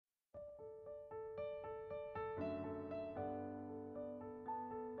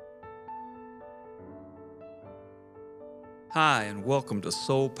Hi, and welcome to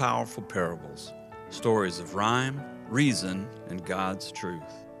So Powerful Parables, stories of rhyme, reason, and God's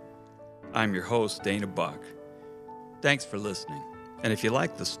truth. I'm your host, Dana Buck. Thanks for listening. And if you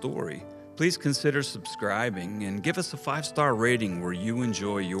like the story, please consider subscribing and give us a 5-star rating where you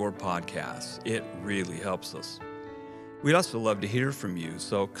enjoy your podcasts. It really helps us. We'd also love to hear from you,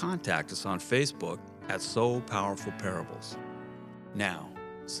 so contact us on Facebook at So Powerful Parables. Now,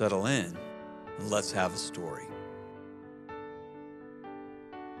 settle in and let's have a story.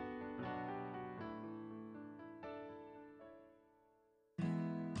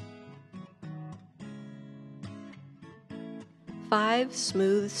 Five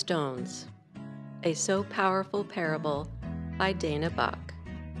Smooth Stones, a So Powerful Parable by Dana Buck.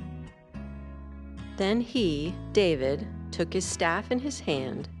 Then he, David, took his staff in his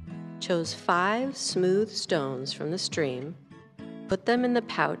hand, chose 5 smooth stones from the stream, put them in the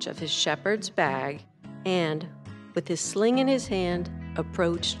pouch of his shepherd's bag, and, with his sling in his hand,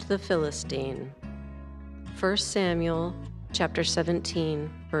 approached the Philistine. 1 Samuel chapter 17,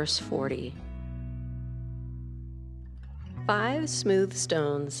 verse 40. 5 Smooth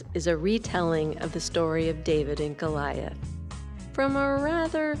Stones is a retelling of the story of David and Goliath from a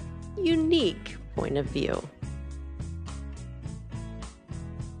rather unique point of view.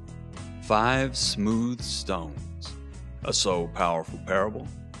 5 Smooth Stones, a So Powerful Parable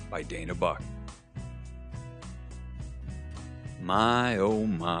by Dana Buck. My, oh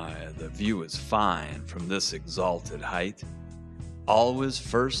my, the view is fine from this exalted height. Always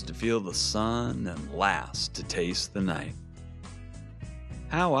first to feel the sun and last to taste the night.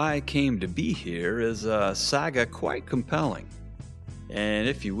 How I came to be here is a saga quite compelling, and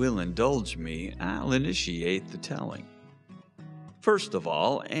if you will indulge me, I'll initiate the telling. First of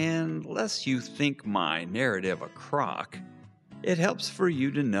all, and lest you think my narrative a crock, it helps for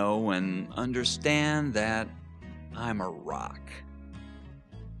you to know and understand that I'm a rock.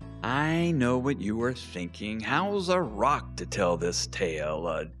 I know what you are thinking. How's a rock to tell this tale?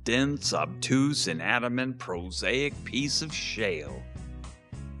 A dense, obtuse, inanimate, prosaic piece of shale.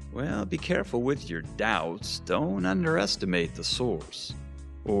 Well, be careful with your doubts. Don't underestimate the source,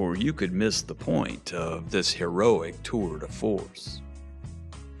 or you could miss the point of this heroic tour de force.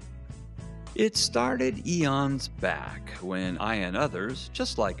 It started eons back when I and others,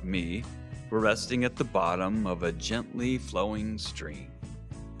 just like me, were resting at the bottom of a gently flowing stream.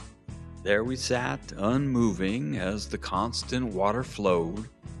 There we sat, unmoving as the constant water flowed,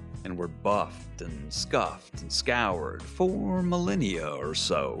 and were buffed and scuffed and scoured for millennia or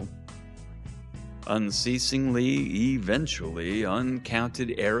so. Unceasingly, eventually,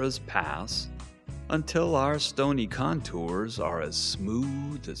 uncounted eras pass until our stony contours are as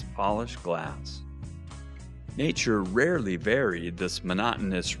smooth as polished glass. Nature rarely varied this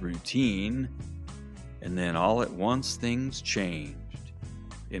monotonous routine, and then all at once things changed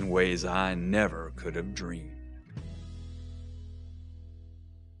in ways I never could have dreamed.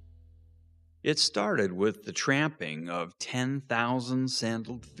 It started with the tramping of 10,000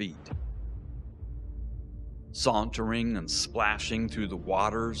 sandaled feet, sauntering and splashing through the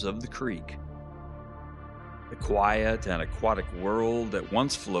waters of the creek. The quiet and aquatic world that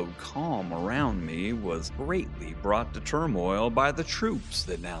once flowed calm around me was greatly brought to turmoil by the troops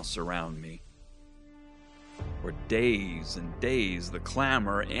that now surround me. For days and days the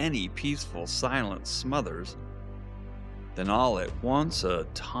clamor any peaceful silence smothers. Then all at once a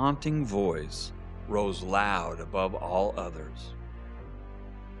taunting voice rose loud above all others.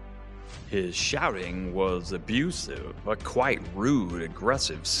 His shouting was abusive, a quite rude,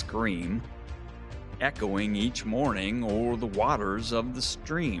 aggressive scream, echoing each morning o'er the waters of the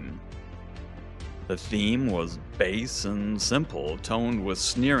stream. The theme was base and simple, toned with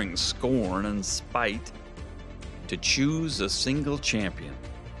sneering scorn and spite. To choose a single champion,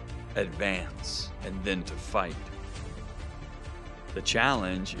 advance, and then to fight. The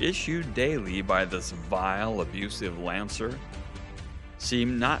challenge issued daily by this vile, abusive lancer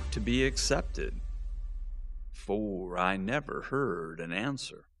seemed not to be accepted, for I never heard an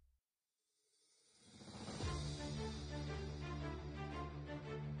answer.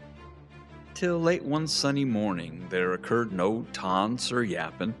 Till late one sunny morning there occurred no taunts or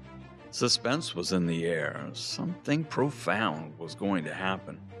yapping. Suspense was in the air. Something profound was going to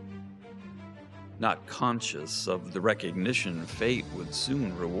happen. Not conscious of the recognition fate would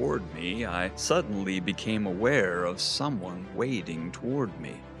soon reward me, I suddenly became aware of someone wading toward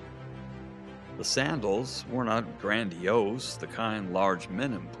me. The sandals were not grandiose, the kind large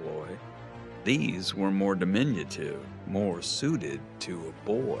men employ. These were more diminutive, more suited to a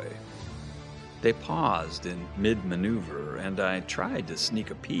boy. They paused in mid-maneuver, and I tried to sneak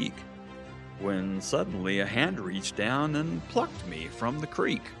a peek. when suddenly a hand reached down and plucked me from the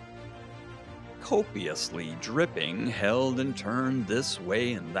creek. Copiously dripping, held and turned this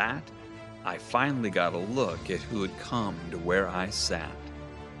way and that, I finally got a look at who had come to where I sat.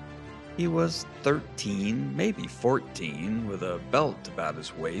 He was 13, maybe 14, with a belt about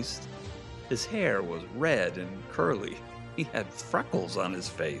his waist. His hair was red and curly. He had freckles on his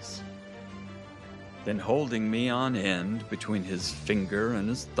face. Then, holding me on end between his finger and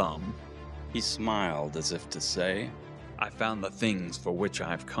his thumb, he smiled as if to say, "I found the things for which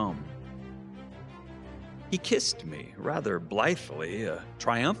I've come." He kissed me rather blithely, a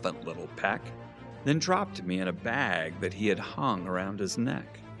triumphant little peck, then dropped me in a bag that he had hung around his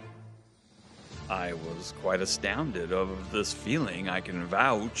neck. I was quite astounded of this feeling, I can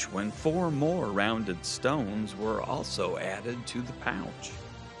vouch, when 4 more rounded stones were also added to the pouch.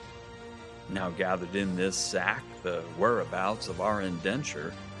 Now gathered in this sack the whereabouts of our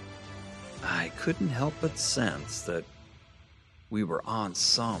indenture, I couldn't help but sense that we were on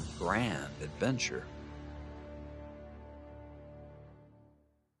some grand adventure.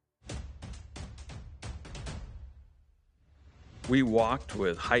 We walked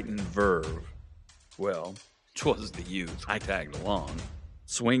with heightened verve. Well, 'twas the youth, I tagged along,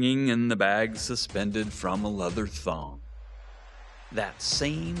 swinging in the bag suspended from a leather thong. That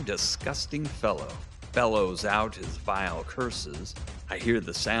same disgusting fellow bellows out his vile curses. I hear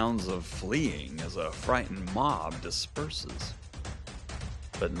the sounds of fleeing as a frightened mob disperses.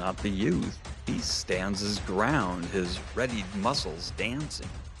 But not the youth. He stands his ground, his readied muscles dancing,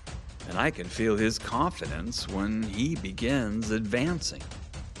 and I can feel his confidence when he begins advancing.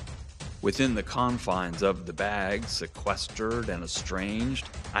 Within the confines of the bag, sequestered and estranged,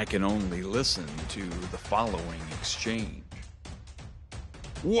 I can only listen to the following exchange.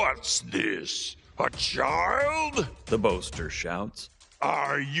 "What's this? A child?" the boaster shouts.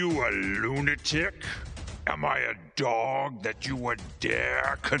 "Are you a lunatic? Am I a dog that you would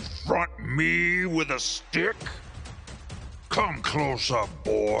dare confront me with a stick? Come closer,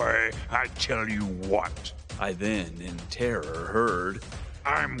 boy. I tell you what. I then, in terror, heard,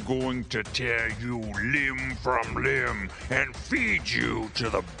 I'm going to tear you limb from limb and feed you to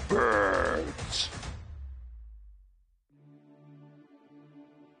the birds."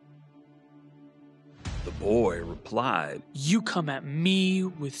 The boy replied, "You come at me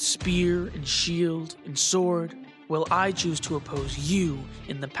with spear and shield and sword, while I choose to oppose you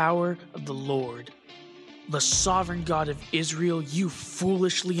in the power of the Lord. The sovereign God of Israel you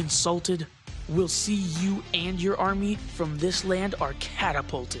foolishly insulted will see you and your army from this land are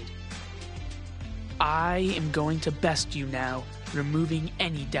catapulted. I am going to best you now, removing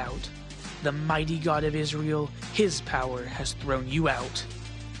any doubt. The mighty God of Israel, his power has thrown you out."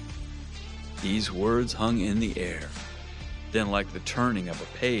 These words hung in the air. Then, like the turning of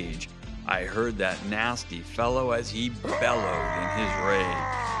a page, I heard that nasty fellow as he bellowed in his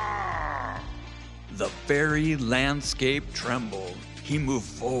rage. The very landscape trembled. He moved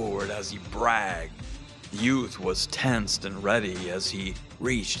forward as he bragged. The youth was tensed and ready as he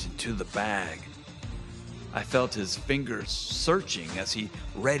reached into the bag. I felt his fingers searching as he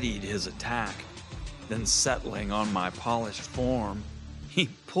readied his attack. Then, settling on my polished form, he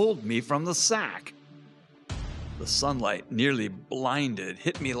pulled me from the sack. The sunlight, nearly blinded,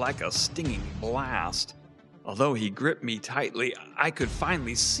 hit me like a stinging blast. Although he gripped me tightly, I could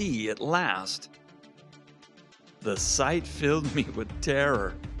finally see at last. The sight filled me with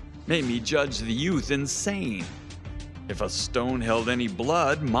terror, made me judge the youth insane. If a stone held any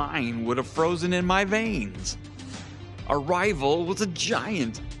blood, mine would have frozen in my veins. Our rival was a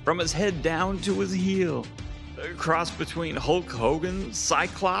giant, from his head down to his heel. A cross between Hulk Hogan,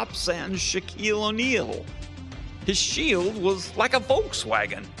 Cyclops, and Shaquille O'Neal. His shield was like a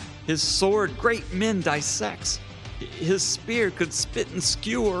Volkswagen. His sword great men dissects. His spear could spit and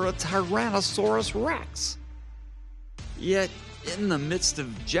skewer a Tyrannosaurus Rex. Yet, in the midst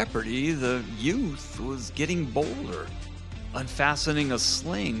of jeopardy, the youth was getting bolder, unfastening a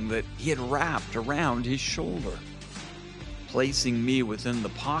sling that he had wrapped around his shoulder. Placing me within the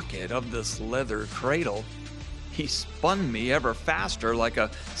pocket of this leather cradle, he spun me ever faster like a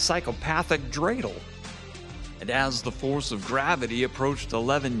psychopathic dreidel. And as the force of gravity approached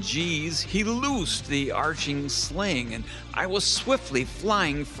 11 Gs, he loosed the arching sling, and I was swiftly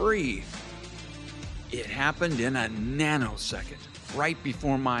flying free. It happened in a nanosecond, right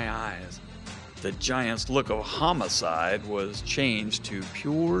before my eyes. The giant's look of homicide was changed to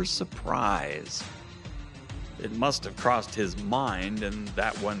pure surprise. It must have crossed his mind in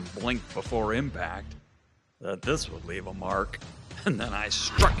that one blink before impact that this would leave a mark, and then I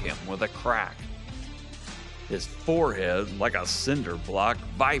struck him with a crack. His forehead, like a cinder block,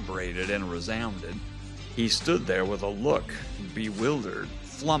 vibrated and resounded. He stood there with a look, bewildered,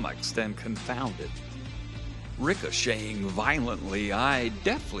 flummoxed, and confounded. Ricocheting violently, I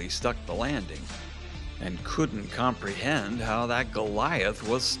deftly stuck the landing, and couldn't comprehend how that Goliath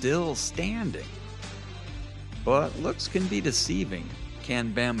was still standing. But looks can be deceiving,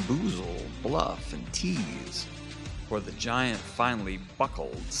 can bamboozle, bluff, and tease, for the giant finally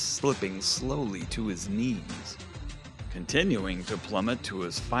buckled, slipping slowly to his knees. Continuing to plummet to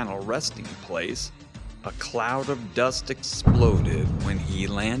his final resting place, a cloud of dust exploded when he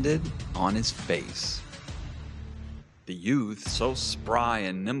landed on his face. The youth, so spry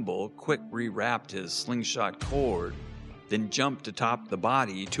and nimble, quick rewrapped his slingshot cord, then jumped atop the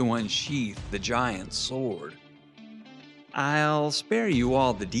body to unsheath the giant's sword. I'll spare you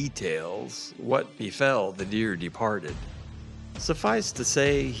all the details, what befell the dear departed. Suffice to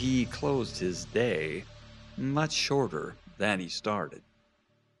say, he closed his day much shorter than he started.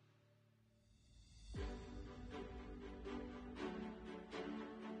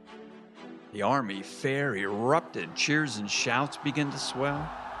 The army fair erupted, cheers and shouts began to swell.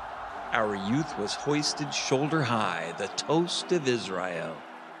 Our youth was hoisted shoulder high, the toast of Israel.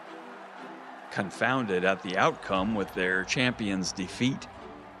 Confounded at the outcome with their champion's defeat,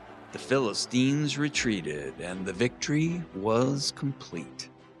 the Philistines retreated and the victory was complete.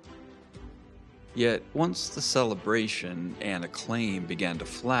 Yet once the celebration and acclaim began to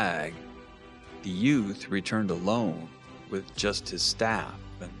flag, the youth returned alone with just his staff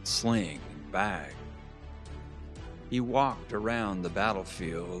and sling and bag. He walked around the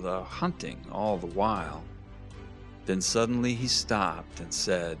battlefield, hunting all the while. Then suddenly he stopped and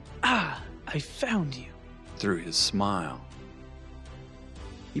said, "Ah, I found you," through his smile.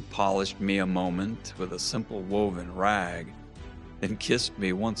 He polished me a moment with a simple woven rag, then kissed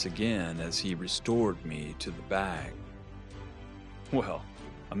me once again as he restored me to the bag. Well,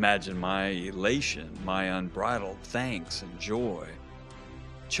 imagine my elation, my unbridled thanks and joy,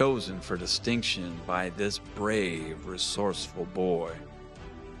 chosen for distinction by this brave, resourceful boy.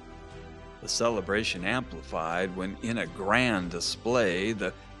 The celebration amplified when, in a grand display,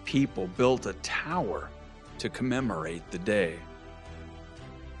 the people built a tower to commemorate the day.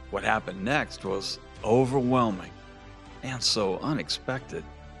 What happened next was overwhelming and so unexpected.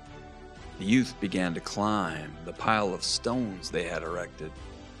 The youth began to climb the pile of stones they had erected.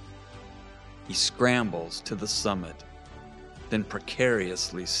 He scrambles to the summit, then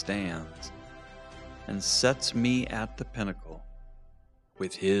precariously stands and sets me at the pinnacle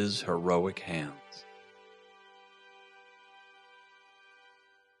with his heroic hands.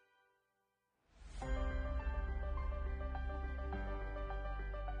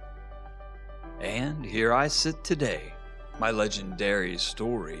 And here I sit today, my legendary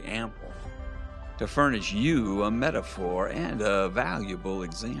story ample, to furnish you a metaphor and a valuable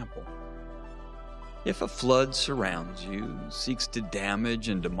example. If a flood surrounds you, seeks to damage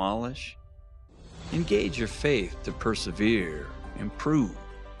and demolish, engage your faith to persevere, improve,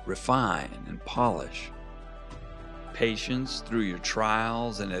 refine, and polish. Patience through your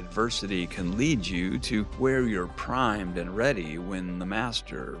trials and adversity can lead you to where you're primed and ready when the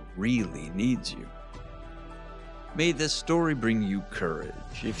Master really needs you. May this story bring you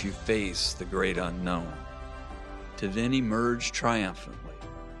courage if you face the great unknown, to then emerge triumphantly,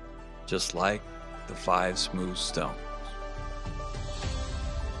 just like the 5 smooth stones.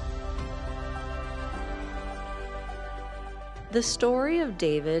 The story of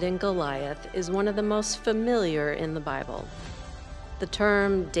David and Goliath is one of the most familiar in the Bible. The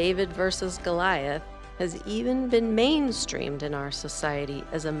term David versus Goliath has even been mainstreamed in our society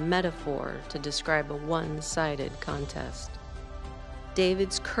as a metaphor to describe a one-sided contest.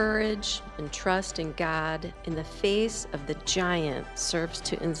 David's courage and trust in God in the face of the giant serves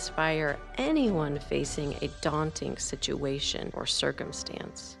to inspire anyone facing a daunting situation or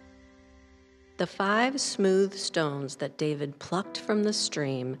circumstance. The 5 smooth stones that David plucked from the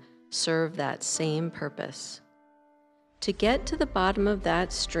stream serve that same purpose. To get to the bottom of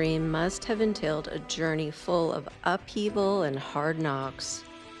that stream must have entailed a journey full of upheaval and hard knocks.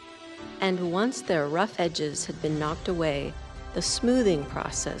 And once their rough edges had been knocked away, the smoothing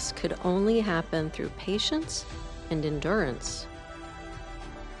process could only happen through patience and endurance.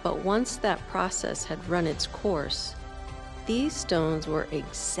 But once that process had run its course, these stones were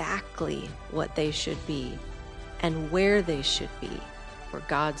exactly what they should be and where they should be for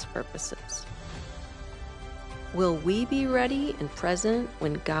God's purposes. Will we be ready and present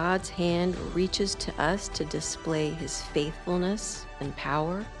when God's hand reaches to us to display His faithfulness and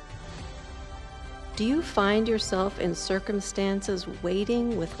power? Do you find yourself in circumstances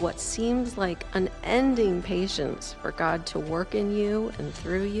waiting with what seems like unending patience for God to work in you and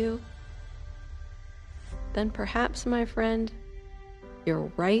through you? Then perhaps, my friend,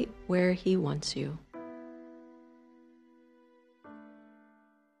 you're right where He wants you.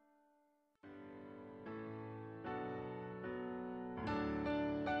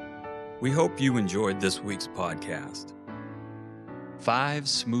 We hope you enjoyed this week's podcast. 5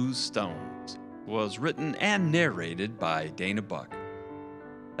 Smooth Stones was written and narrated by Dana Buck.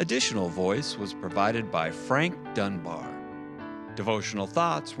 Additional voice was provided by Frank Dunbar. Devotional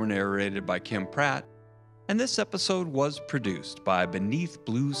thoughts were narrated by Kim Pratt, and this episode was produced by Beneath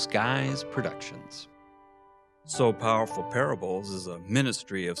Blue Skies Productions. So Powerful Parables is a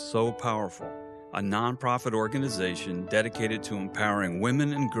ministry of So Powerful, a nonprofit organization dedicated to empowering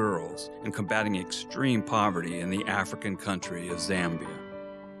women and girls and combating extreme poverty in the African country of Zambia.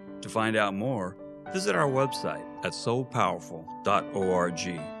 To find out more, visit our website at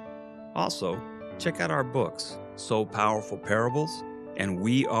sopowerful.org. Also, check out our books, So Powerful Parables and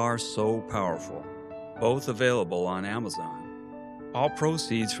We Are So Powerful, both available on Amazon. All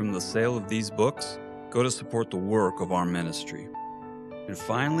proceeds from the sale of these books go to support the work of our ministry. And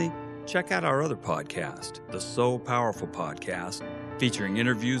finally, check out our other podcast, the So Powerful Podcast, featuring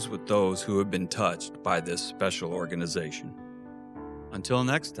interviews with those who have been touched by this special organization. Until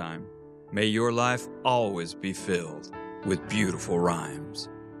next time, may your life always be filled with beautiful rhymes.